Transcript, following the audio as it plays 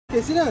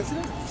Okay, sit down, sit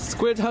down.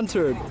 Squid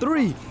Hunter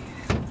 3. You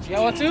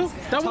got one too?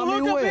 Double Tommy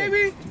hookup, win.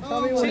 baby.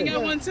 Tommy She win.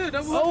 got one too.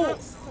 Double Oh, hookup.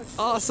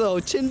 also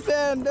chin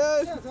fan,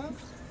 dude.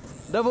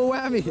 Double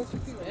whammy.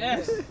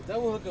 Yes,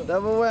 double hookup.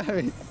 Double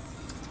whammy.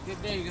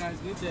 Good day, guys.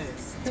 Good day.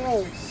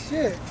 Oh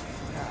shit.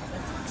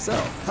 So,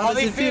 how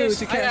does it feel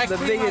to catch the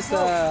biggest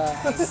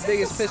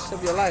fish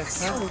of your life?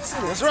 Huh?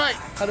 That's right.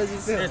 How does it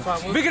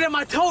feel? Bigger than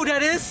my toe,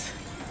 that is.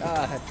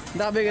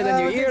 Not bigger than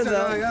your ear,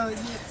 though.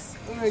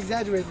 We're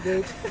exaggerating,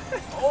 dude.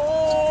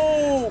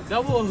 Oh,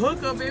 double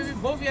hookup, baby.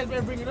 Both of you guys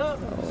better bring it up.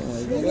 Oh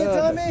my Bring it,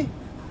 God. Tommy.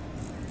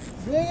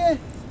 Bring it.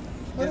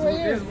 Put it right This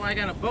here. is why I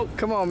got a boat.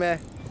 Come on, man.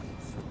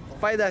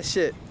 Fight that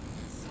shit.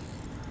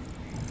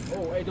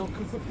 Oh, hey, don't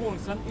quit pulling,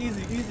 son.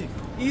 Easy, easy.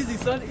 Easy,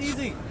 son.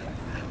 Easy.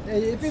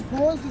 Hey, if it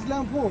pulls, just let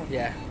him pull.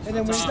 Yeah. And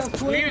then when you stop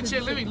pulling, Leave it,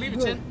 chin. Leave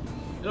it, chin.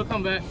 It'll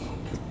come back.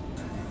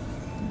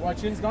 Why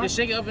chin's gone? Just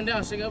shake it up and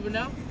down. Shake it up and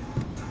down.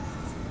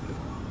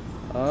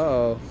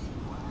 Oh.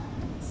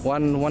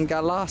 One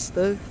got lost,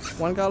 dude.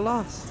 One got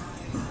lost.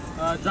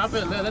 Drop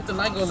it. Let the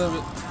light go a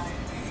little bit.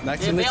 Back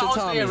to Yeah, they Mr. all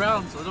Tommy. stay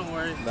around, so don't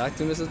worry. Back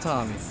to Mr.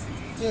 Tommy.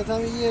 Yeah,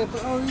 Tommy, yeah.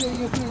 But, oh, yeah, you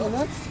gonna put it in the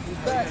nuts? It's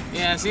back.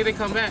 Yeah, see, they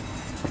come back.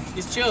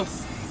 Just chill.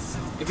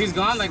 If he's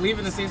gone, like leave it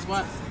in the same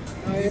spot.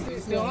 Oh, yeah,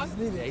 He's still on? just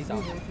leave it. Yeah, he's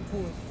Just leave on. it if he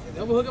pulls.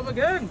 Double hook up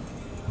again.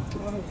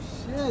 Oh,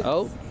 shit.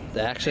 Oh,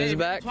 the action's Hey,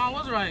 back. Twan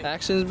was right.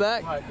 Action's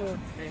back. Right.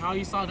 Hey, how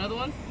you saw another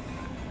one?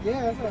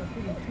 Yeah, that's not a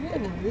freaking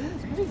cool one, dude.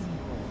 It's crazy.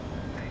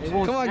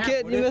 Come on,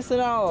 kid. You're missing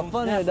out on the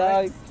fun here,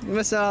 dog. You're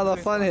missing out on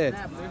the fun here. I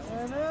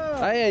know.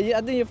 Oh, yeah,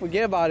 I think you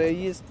forget about it.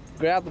 You just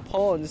grab the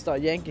pole and just start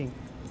yanking.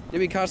 You'll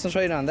be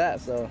concentrating on that,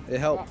 so it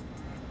helped.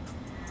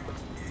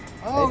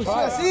 Oh, Hey, shit,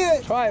 try I see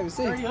it. Try it,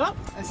 see. Hurry up.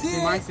 I see See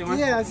it. mine, see mine?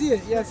 Yeah, I see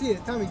it. Yeah, I see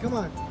it. Tommy, come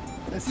on.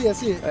 I see it.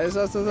 Hey,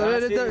 so, see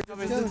it.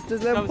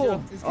 just let him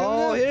pull. It's coming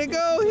Oh, up. here it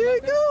go, here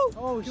it go.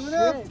 Oh, shit,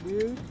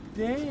 dude.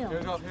 Damn. Here we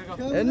go, here we go.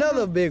 Coming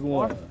Another up. big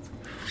one.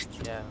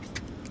 Yeah.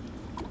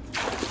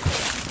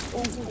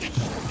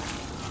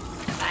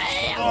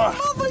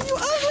 Mama, you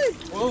ugly.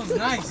 Oh, it was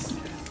nice.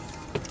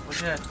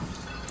 What's that?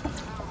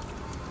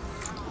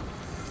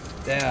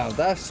 Damn,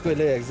 that squid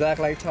look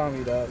exactly like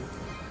Tommy, dog.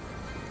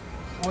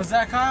 What was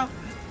that, Kyle?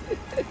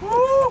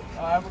 Woo!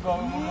 Alright, we're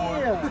going one more.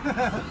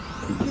 Yeah.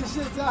 Good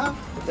shit, Tom.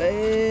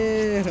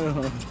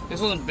 Damn. This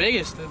one's the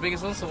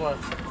biggest one so far.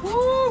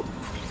 Woo!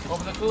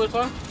 Open the cooler,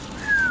 Tom.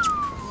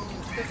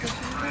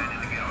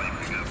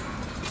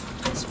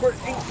 Squirt.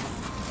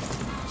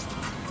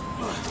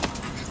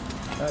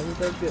 You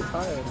don't get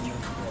tired.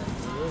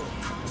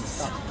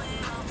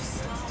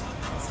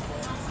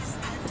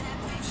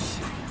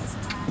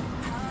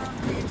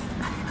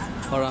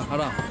 Hold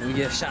on. Let me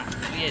get a shot.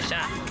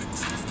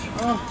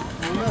 Oh,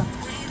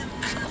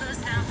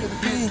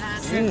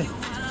 yeah.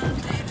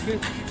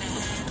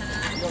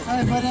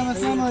 Alright, buddy, I'm gonna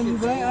slam on you,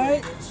 buddy.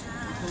 Alright?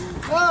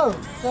 Oh,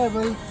 sorry,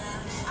 buddy.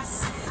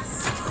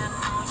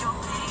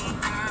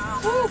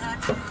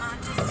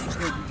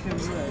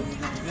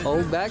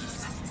 Hold back.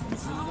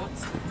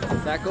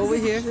 Back over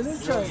here.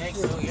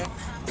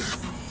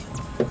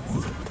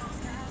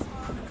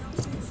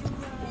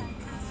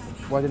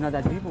 Why they're not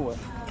that deep or what?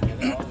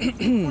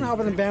 Wanna hop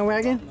on the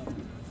bandwagon?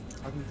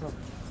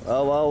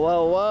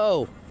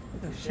 Whoa.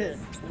 Oh, shit.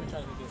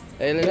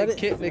 Hey, let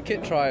the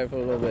kid try it for a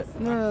little bit.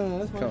 No,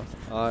 that's fine. Come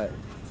on.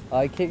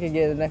 Alright, kid can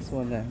get the next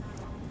one then.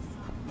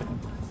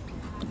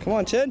 Come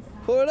on, Chin.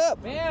 Pull it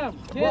up. Bam!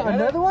 Kid, What,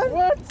 another one?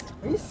 What?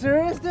 Are you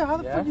serious, dude? How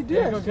the fuck you do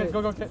that? Go, shit? kid,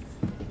 go, kid.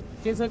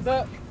 Kid's hooked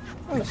up.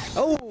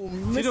 Oh,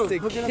 Mr.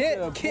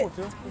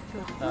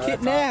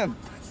 Kit Nam.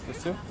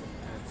 This too?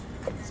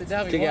 Sit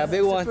down if Kid you got a want.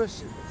 big one.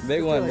 First-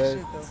 Big one, like dude.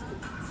 shit, though.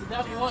 Sit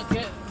down if you want,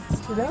 kid.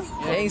 Sit down?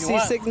 They ain't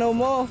seasick no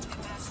more.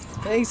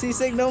 They ain't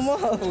seasick no more.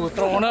 Ooh,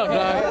 throwing up,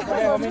 dog.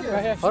 Right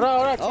here. Hold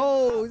on.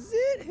 Oh,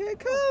 shit. Here it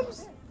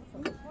comes.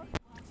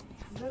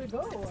 Let it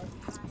go.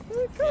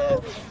 Here it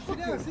comes. Sit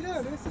down, sit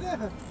down, man, sit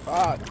down.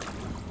 Fuck.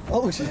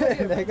 Oh,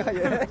 shit. They got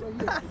your head.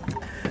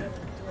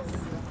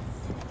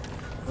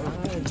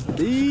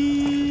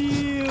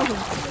 Damn.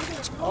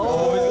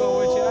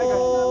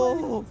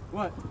 Oh.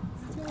 What?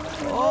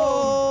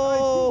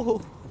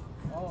 Oh.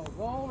 Oh,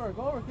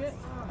 go over, kid.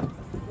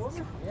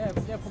 Yeah,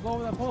 go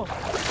over that pole.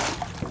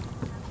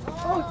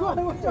 Oh,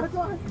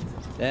 Twan.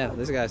 Damn,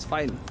 this guy's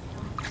fighting.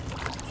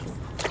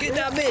 Get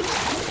that bitch.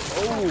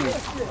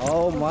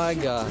 Oh my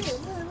gosh.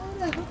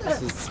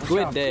 This is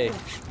Squid Day.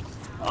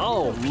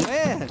 Oh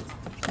man.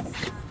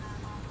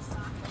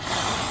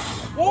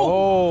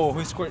 Oh,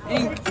 he scored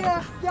ink.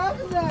 Yeah,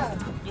 after that.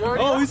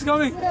 Oh, he's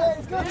coming. Yeah,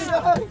 it's coming,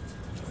 dog.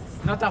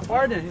 Not that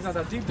far then. He's not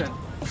that deep then.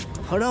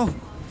 Hold on.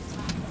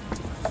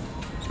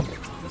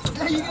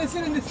 Hey, you gonna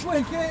sit in this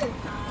swing, kid?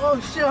 Oh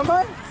shit, am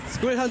I?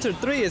 Squid Hunter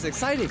 3 is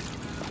exciting.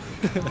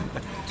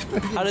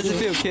 How does it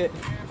feel, kid?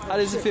 How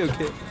does it feel,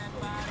 kid?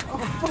 Oh,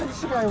 fuck,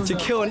 this guy was To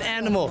up. kill an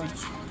animal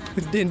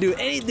who didn't do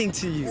anything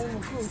to you.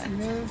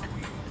 Man.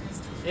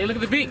 Hey, look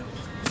at the beak.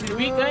 See the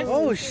beak, guys?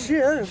 Oh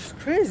shit, that's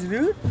crazy,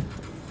 dude.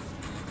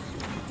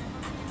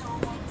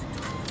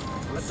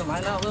 Let the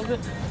line out a little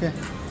bit.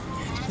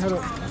 Hold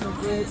up.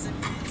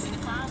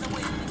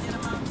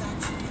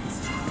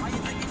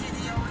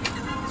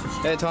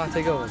 Hey, Tom,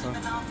 take over, Tom.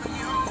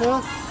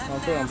 Huh? I'll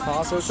put it on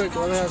pause real quick.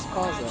 What the hell is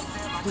pause it?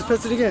 Just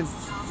press it again.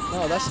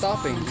 No, that's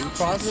stopping. You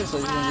pause it so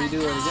you can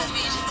redo it again.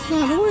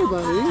 No, don't worry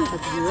about it. You don't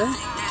have to do that.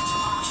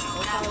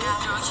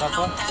 Stop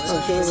on?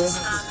 Oh, sure,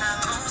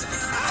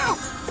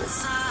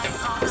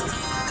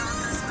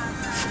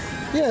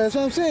 yeah, that's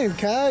what I'm saying,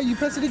 Kyle. You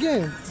press it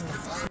again.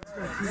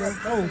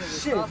 Oh,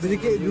 shit. Did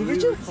it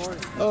reach you?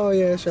 Oh,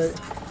 yeah, that's right.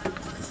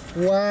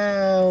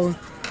 Wow.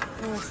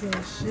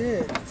 Fucking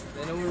shit.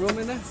 Ain't no room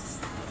in there?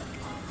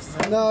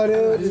 No,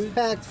 dude, it's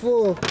packed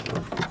full.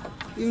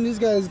 Even this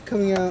guy's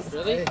coming out.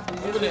 Really? Hey,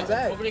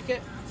 Open it,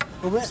 Kit.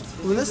 Open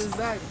this?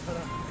 Bag.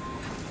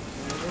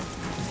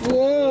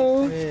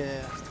 Whoa.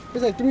 Yeah.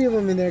 There's like 3 of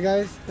them in there,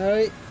 guys. All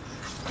right.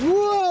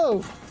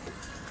 Whoa.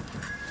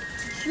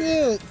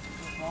 Shit.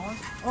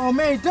 Oh,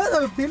 man, it does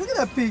have a pig. Look at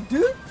that pig,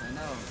 dude. I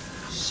know.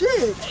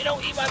 Shit. Hey,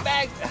 don't eat my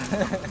bag.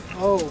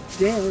 Oh,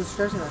 damn, it's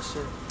stretching that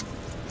shit.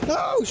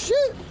 Oh,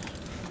 shit.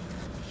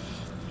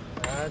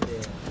 God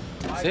damn.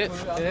 That's it.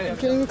 I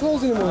can't even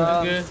close anymore.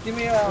 That's good. Give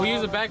me We'll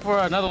use it back for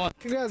another one.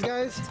 Congrats,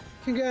 guys.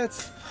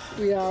 Congrats.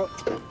 We out.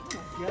 Oh,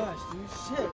 my gosh, dude. Shit.